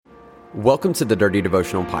Welcome to the Dirty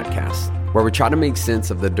Devotional Podcast, where we try to make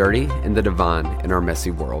sense of the dirty and the divine in our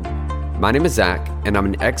messy world. My name is Zach, and I'm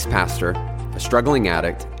an ex-pastor, a struggling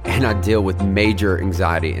addict, and I deal with major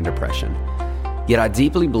anxiety and depression. Yet I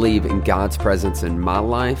deeply believe in God's presence in my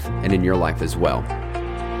life and in your life as well.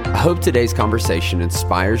 I hope today's conversation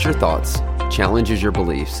inspires your thoughts, challenges your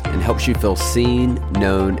beliefs, and helps you feel seen,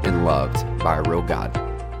 known, and loved by a real God.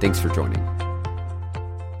 Thanks for joining.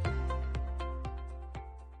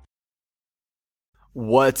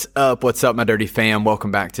 What's up, my dirty fam?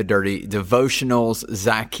 Welcome back to Dirty Devotionals.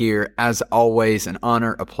 Zach here. As always, an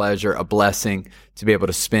honor, a pleasure, a blessing to be able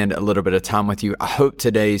to spend a little bit of time with you. I hope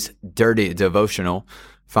today's Dirty Devotional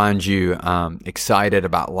finds you excited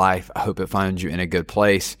about life. I hope it finds you in a good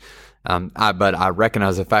place. But I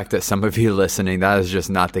recognize the fact that some of you listening, that is just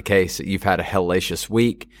not the case. You've had a hellacious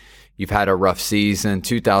week. You've had a rough season.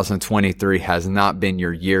 2023 has not been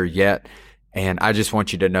your year yet. And I just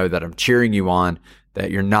want you to know that I'm cheering you on, that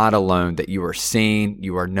you're not alone, that you are seen,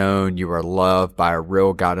 you are known, you are loved by a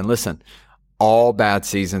real God. And listen, all bad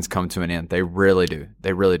seasons come to an end. They really do.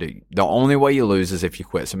 They really do. The only way you lose is if you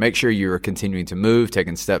quit. So make sure you are continuing to move,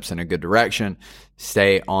 taking steps in a good direction.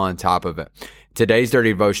 Stay on top of it. Today's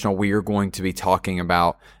Dirty Devotional, we are going to be talking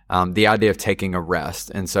about the idea of taking a rest.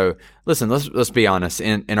 And so, listen, let's be honest.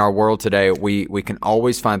 In our world today, we can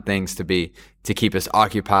always find things to keep us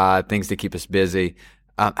occupied, things to keep us busy.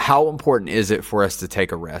 How important is it for us to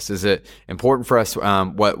take a rest? Is it important for us,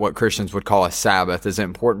 what Christians would call a Sabbath? Is it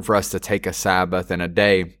important for us to take a Sabbath in a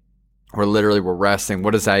day where literally we're resting?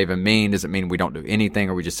 What does that even mean? Does it mean we don't do anything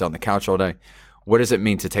or we just sit on the couch all day? What does it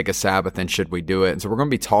mean to take a Sabbath, and should we do it? And so we're going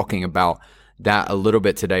to be talking about that a little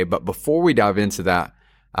bit today. But before we dive into that,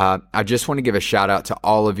 I just want to give a shout out to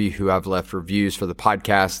all of you who have left reviews for the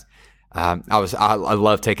podcast. I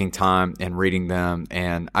love taking time and reading them,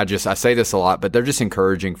 and I say this a lot, but they're just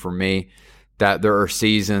encouraging for me, that there are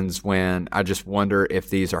seasons when I just wonder if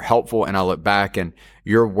these are helpful, and I look back and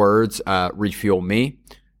your words refuel me.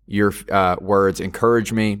 Your words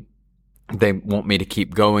encourage me. They want me to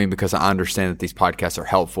keep going because I understand that these podcasts are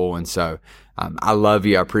helpful. And so I love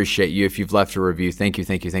you. I appreciate you. If you've left a review, thank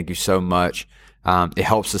you so much. It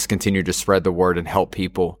helps us continue to spread the word and help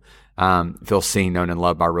people feel seen, known, and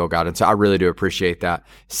loved by a real God. And so I really do appreciate that.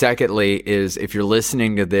 Secondly is, if you're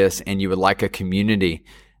listening to this and you would like a community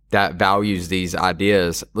that values these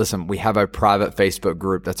ideas, listen, we have a private Facebook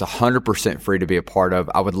group that's 100% free to be a part of.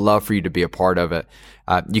 I would love for you to be a part of it.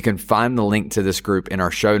 You can find the link to this group in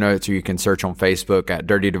our show notes, or you can search on Facebook at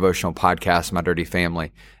Dirty Devotional Podcast, My Dirty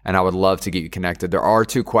Family. And I would love to get you connected. There are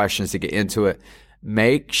 2 questions to get into it.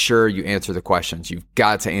 Make sure you answer the questions. You've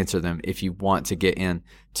got to answer them if you want to get in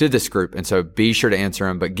to this group. And so be sure to answer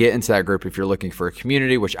them, but get into that group if you're looking for a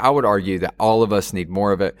community, which I would argue that all of us need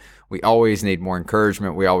more of it. We always need more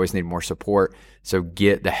encouragement. We always need more support. So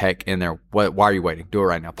get the heck in there. Why are you waiting? Do it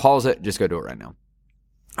right now. Pause it. Just go do it right now.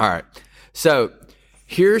 All right. So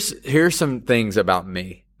here's some things about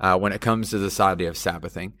me when it comes to this idea of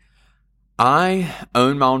Sabbathing. I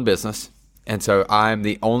own my own business. And so I'm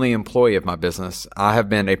the only employee of my business. I have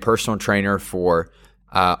been a personal trainer for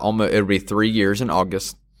it'll be 3 years in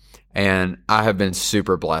August, and I have been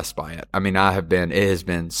super blessed by it. I mean, it has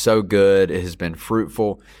been so good. It has been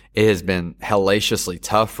fruitful. It has been hellaciously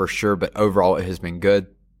tough for sure, but overall it has been good.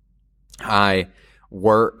 I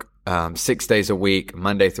work 6 days a week,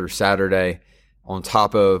 Monday through Saturday, on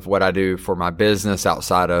top of what I do for my business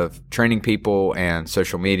outside of training people and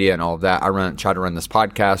social media and all of that. I try to run this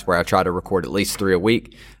podcast where I try to record at least 3 a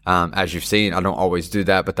week. As you've seen, I don't always do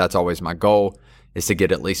that, but that's always my goal, is to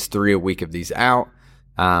get at least 3 a week of these out.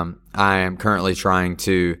 I am currently trying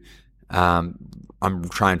to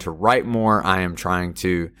write more. I am trying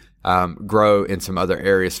to grow in some other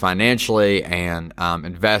areas financially and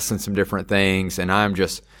invest in some different things. And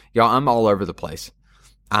I'm all over the place.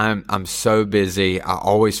 I'm so busy. I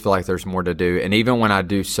always feel like there's more to do. And even when I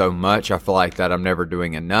do so much, I feel like that I'm never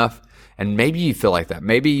doing enough. And maybe you feel like that.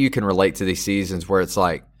 Maybe you can relate to these seasons where it's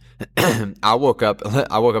like, I woke up in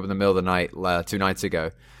the middle of the night 2 nights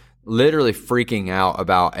ago, literally freaking out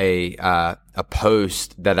about a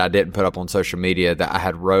post that I didn't put up on social media that I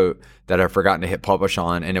had wrote that I'd forgotten to hit publish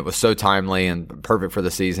on, and it was so timely and perfect for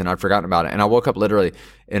the season. I'd forgotten about it, and I woke up literally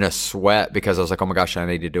in a sweat because I was like, oh my gosh, I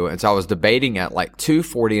need to do it. And so I was debating at like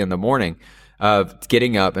 2:40 in the morning of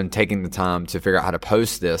getting up and taking the time to figure out how to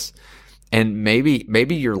post this. And maybe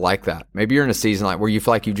you're like that. Maybe you're in a season like where you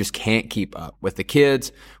feel like you just can't keep up with the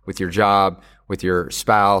kids, with your job, with your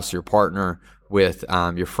spouse, your partner, with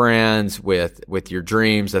your friends, with your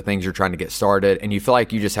dreams, the things you're trying to get started. And you feel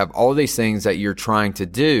like you just have all these things that you're trying to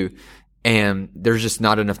do, and there's just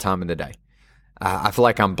not enough time in the day. I feel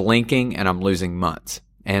like I'm blinking and I'm losing months.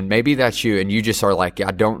 And maybe that's you, and you just are like,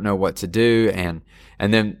 I don't know what to do. And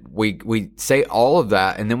then we say all of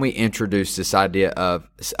that, and then we introduce this idea of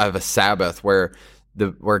a Sabbath where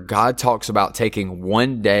God talks about taking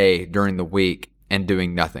one day during the week and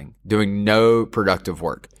doing nothing, doing no productive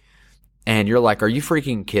work. And you're like, are you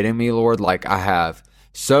freaking kidding me, Lord? Like, I have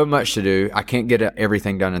so much to do. I can't get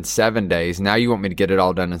everything done in 7 days. Now you want me to get it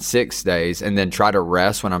all done in 6 days and then try to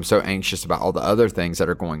rest when I'm so anxious about all the other things that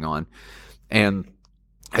are going on. And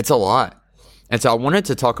it's a lot. And so I wanted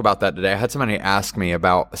to talk about that today. I had somebody ask me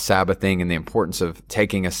about Sabbathing and the importance of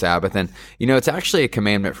taking a Sabbath. And, it's actually a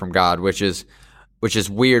commandment from God, which is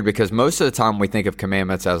weird because most of the time we think of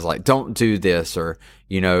commandments as like, don't do this, or,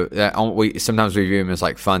 sometimes we view them as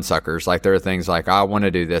like fun suckers. Like there are things like, I want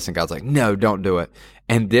to do this. And God's like, no, don't do it.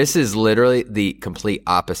 And this is literally the complete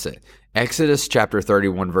opposite. Exodus chapter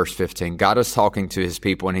 31, verse 15, God is talking to his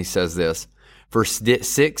people and he says this, for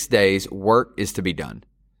 6 days work is to be done.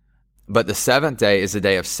 But the seventh day is a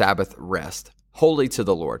day of Sabbath rest, holy to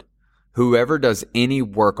the Lord. Whoever does any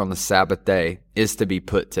work on the Sabbath day is to be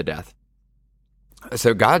put to death.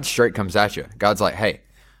 So God straight comes at you. God's like, hey,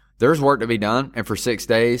 there's work to be done. And for 6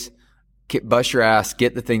 days, bust your ass,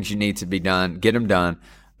 get the things you need to be done, get them done.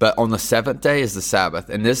 But on the seventh day is the Sabbath.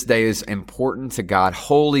 And this day is important to God,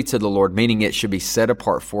 holy to the Lord, meaning it should be set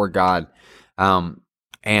apart for God. And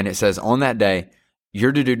it says on that day,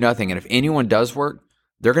 you're to do nothing. And if anyone does work,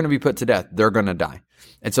 they're going to be put to death. They're going to die.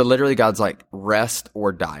 And so literally God's like, rest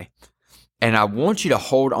or die. And I want you to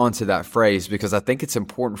hold on to that phrase because I think it's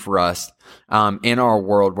important for us in our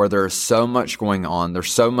world where there is so much going on.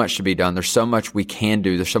 There's so much to be done. There's so much we can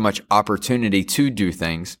do. There's so much opportunity to do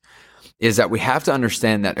things, is that we have to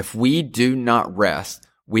understand that if we do not rest,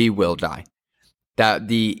 we will die. That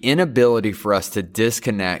the inability for us to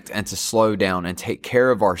disconnect and to slow down and take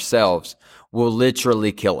care of ourselves will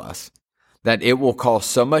literally kill us. That it will cause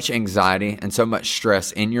so much anxiety and so much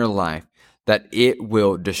stress in your life that it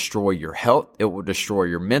will destroy your health. It will destroy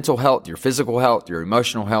your mental health, your physical health, your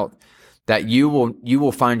emotional health, that you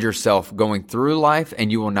will find yourself going through life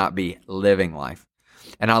and you will not be living life.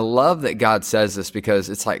 And I love that God says this because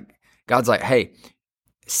it's like, God's like, hey,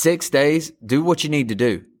 6 days, do what you need to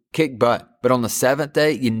do, kick butt. But on the seventh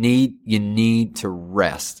day, you need to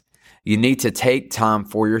rest. You need to take time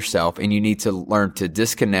for yourself and you need to learn to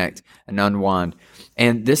disconnect and unwind.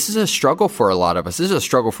 And this is a struggle for a lot of us. This is a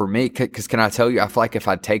struggle for me because can I tell you, I feel like if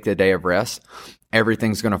I take the day of rest,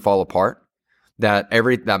 everything's going to fall apart, that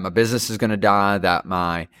my business is going to die, that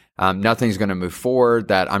my nothing's going to move forward,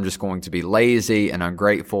 that I'm just going to be lazy and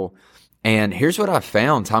ungrateful. And here's what I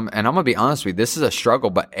found, Tom, and I'm going to be honest with you, this is a struggle,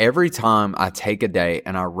 but every time I take a day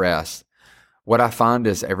and I rest, what I find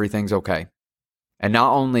is everything's okay. And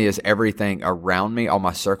not only is everything around me, all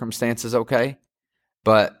my circumstances okay,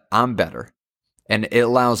 but I'm better. And it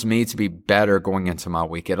allows me to be better going into my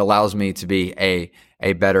week. It allows me to be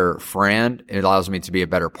a better friend. It allows me to be a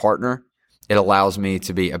better partner. It allows me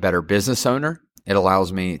to be a better business owner. It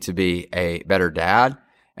allows me to be a better dad.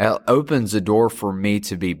 It opens the door for me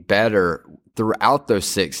to be better throughout those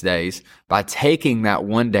 6 days by taking that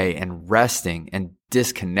one day and resting and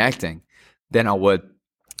disconnecting than I would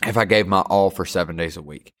if I gave my all for 7 days a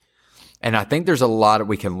week. And I think there's a lot that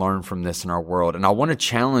we can learn from this in our world. And I want to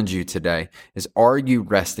challenge you today is, are you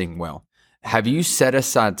resting well? Have you set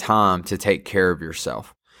aside time to take care of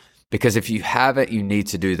yourself? Because if you haven't, you need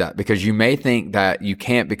to do that, because you may think that you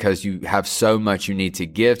can't because you have so much you need to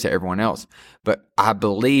give to everyone else. But I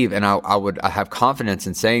believe, and I have confidence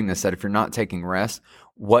in saying this, that if you're not taking rest,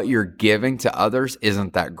 what you're giving to others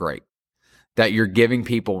isn't that great. That you're giving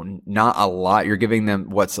people not a lot, you're giving them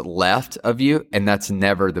what's left of you, and that's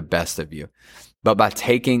never the best of you. But by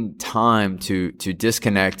taking time to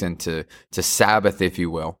disconnect and to Sabbath, if you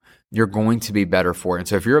will, you're going to be better for it. And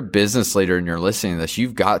so if you're a business leader and you're listening to this,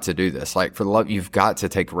 you've got to do this. Like, for the love, you've got to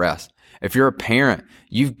take rest. If you're a parent,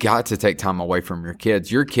 you've got to take time away from your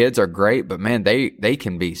kids. Your kids are great, but man, they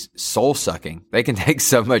can be soul sucking. They can take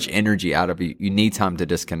so much energy out of you. You need time to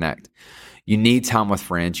disconnect. You need time with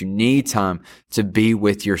friends. You need time to be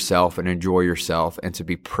with yourself and enjoy yourself and to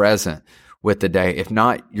be present with the day. If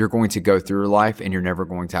not, you're going to go through life and you're never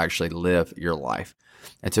going to actually live your life.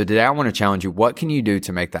 And so today I want to challenge you. What can you do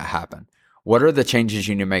to make that happen? What are the changes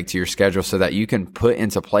you need to make to your schedule so that you can put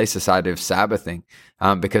into place this idea of Sabbathing?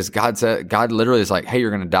 Because God literally is like, hey, you're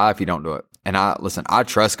going to die if you don't do it. And I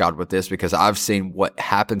trust God with this because I've seen what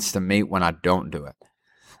happens to me when I don't do it.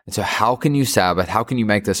 And so how can you Sabbath? How can you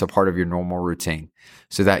make this a part of your normal routine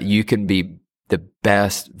so that you can be the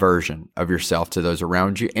best version of yourself to those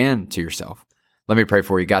around you and to yourself? Let me pray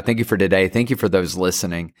for you. God, thank you for today. Thank you for those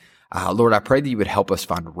listening. Lord, I pray that you would help us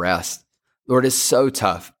find rest. Lord, it's so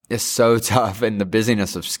tough. It's so tough in the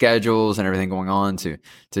busyness of schedules and everything going on to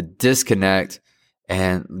disconnect.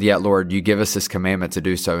 And yet, Lord, you give us this commandment to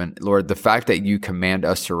do so. And Lord, the fact that you command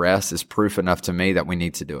us to rest is proof enough to me that we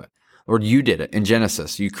need to do it. Lord, you did it in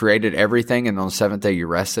Genesis. You created everything, and on the seventh day you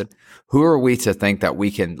rested. Who are we to think that we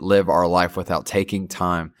can live our life without taking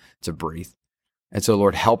time to breathe? And so,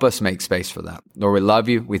 Lord, help us make space for that. Lord, we love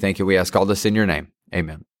you. We thank you. We ask all this in your name.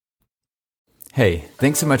 Amen. Hey,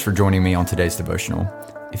 thanks so much for joining me on today's devotional.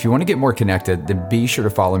 If you want to get more connected, then be sure to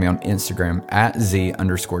follow me on Instagram at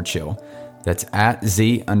 @Z_chill. That's at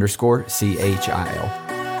 @Z_CHIL.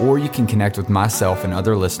 Or you can connect with myself and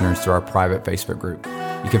other listeners through our private Facebook group.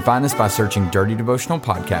 You can find this by searching Dirty Devotional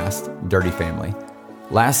Podcast, Dirty Family.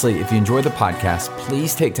 Lastly, if you enjoy the podcast,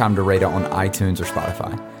 please take time to rate it on iTunes or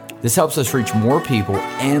Spotify. This helps us reach more people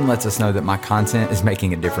and lets us know that my content is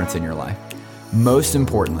making a difference in your life. Most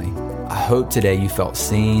importantly, I hope today you felt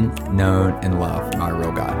seen, known, and loved by a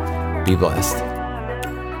real God. Be blessed.